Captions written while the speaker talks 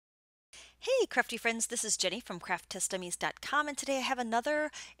Hey, crafty friends, this is Jenny from crafttestdummies.com, and today I have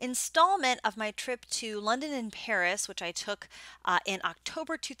another installment of my trip to London and Paris, which I took in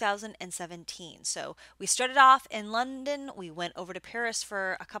October 2017. So we started off in London, we went over to Paris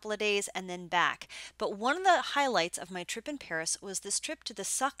for a couple of days, and then back. But one of the highlights of my trip in Paris was this trip to the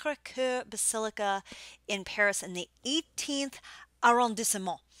Sacre Coeur Basilica in Paris in the 18th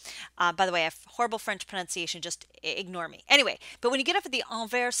Arrondissement. By the way, I have horrible French pronunciation, just ignore me. Anyway, but when you get off at the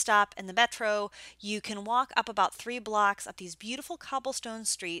Anvers stop in the metro, you can walk up about 3 blocks up these beautiful cobblestone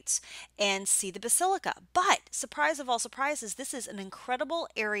streets and see the basilica. But, surprise of all surprises, this is an incredible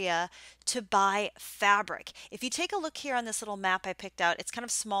area to buy fabric. If you take a look here on this little map I picked out, it's kind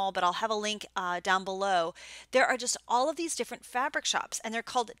of small, but I'll have a link down below. There are just all of these different fabric shops, and they're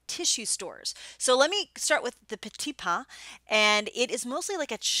called tissue stores. So let me start with the Petit Pain, and it is mostly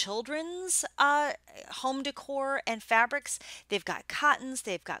like a children's home decor and fabrics. They've got cottons,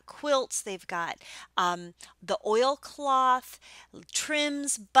 they've got quilts, they've got the oilcloth,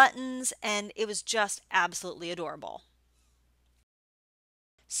 trims, buttons, and it was just absolutely adorable.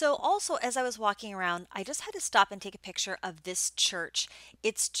 So also, as I was walking around, I just had to stop and take a picture of this church.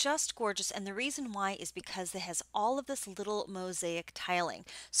 It's just gorgeous, and the reason why is because it has all of this little mosaic tiling.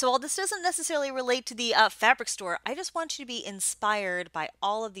 So while this doesn't necessarily relate to the fabric store, I just want you to be inspired by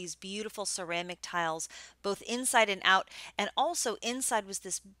all of these beautiful ceramic tiles, both inside and out. And also inside was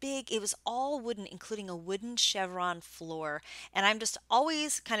this big, it was all wooden, including a wooden chevron floor. And I'm just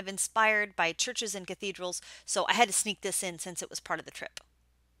always kind of inspired by churches and cathedrals, so I had to sneak this in since it was part of the trip.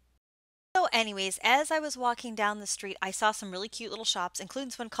 So anyways, as I was walking down the street, I saw some really cute little shops,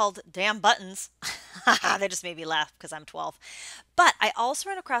 including one called Damn Buttons. That just made me laugh because I'm 12. But I also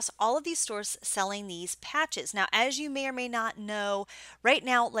ran across all of these stores selling these patches. Now, as you may or may not know, right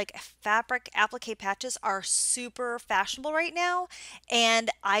now, like fabric applique patches are super fashionable right now.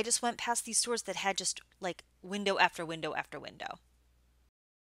 And I just went past these stores that had just like window after window after window.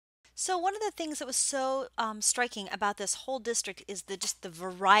 So one of the things that was so striking about this whole district is just the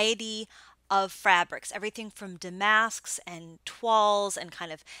variety of fabrics, everything from damasks and toiles and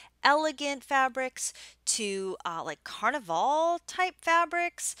kind of elegant fabrics to like carnival type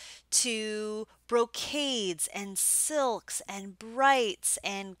fabrics to brocades and silks and brights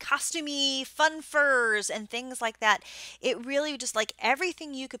and costumey fun furs and things like that. It really just like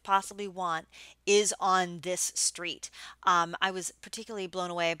everything you could possibly want is on this street. I was particularly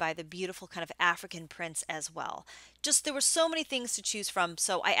blown away by the beautiful kind of African prints as well. Just there were so many things to choose from,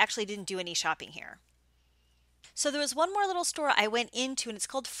 so I actually didn't do any shopping here. So there was one more little store I went into, and it's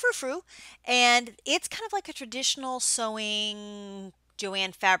called Frou Frou, and it's kind of like a traditional sewing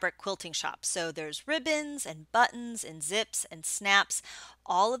Joanne fabric quilting shop. So there's ribbons and buttons and zips and snaps,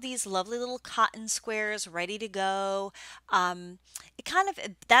 all of these lovely little cotton squares ready to go. It kind of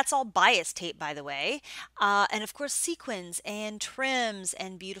that's all bias tape, by the way, and of course sequins and trims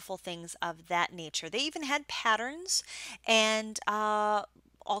and beautiful things of that nature. They even had patterns and all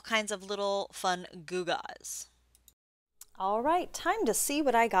kinds of little fun gewgaws. All right, time to see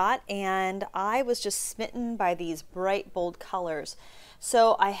what I got, and I was just smitten by these bright, bold colors.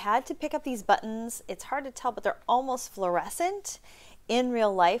 So I had to pick up these buttons. It's hard to tell, but they're almost fluorescent in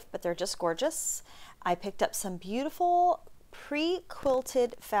real life, but they're just gorgeous. I picked up some beautiful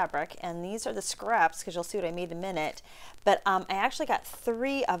pre-quilted fabric, and these are the scraps because you'll see what I made in a minute. But I actually got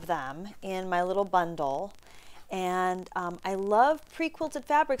 3 of them in my little bundle. And I love pre-quilted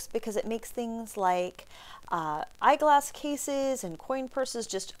fabrics because it makes things like eyeglass cases and coin purses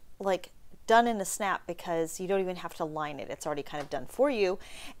just like done in a snap because you don't even have to line it. It's already kind of done for you.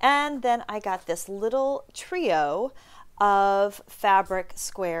 And then I got this little trio of fabric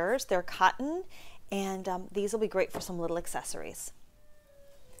squares. They're cotton, and these will be great for some little accessories.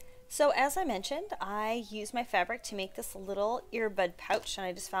 So as I mentioned, I used my fabric to make this little earbud pouch, and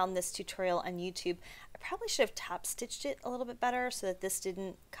I just found this tutorial on YouTube. I probably should have top stitched it a little bit better so that this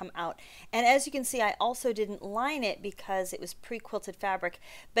didn't come out. And as you can see, I also didn't line it because it was pre-quilted fabric,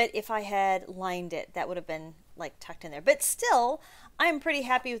 but if I had lined it, that would have been like tucked in there. But still, I'm pretty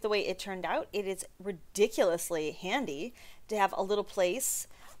happy with the way it turned out. It is ridiculously handy to have a little place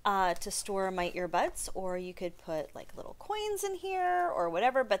to store my earbuds, or you could put like little coins in here or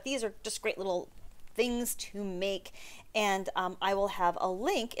whatever, but these are just great little things to make, and I will have a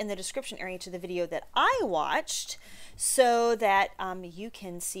link in the description area to the video that I watched so that you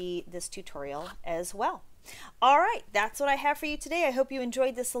can see this tutorial as well. All right, that's what I have for you today. I hope you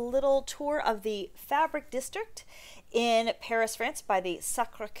enjoyed this little tour of the fabric district in Paris, France by the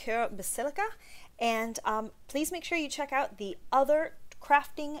Sacre Coeur Basilica, and please make sure you check out the other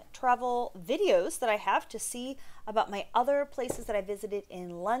crafting travel videos that I have to see about my other places that I visited in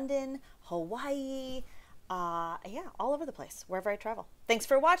London, Hawaii, yeah, all over the place, wherever I travel. Thanks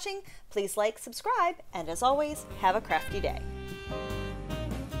for watching. Please like, subscribe, and as always, have a crafty day.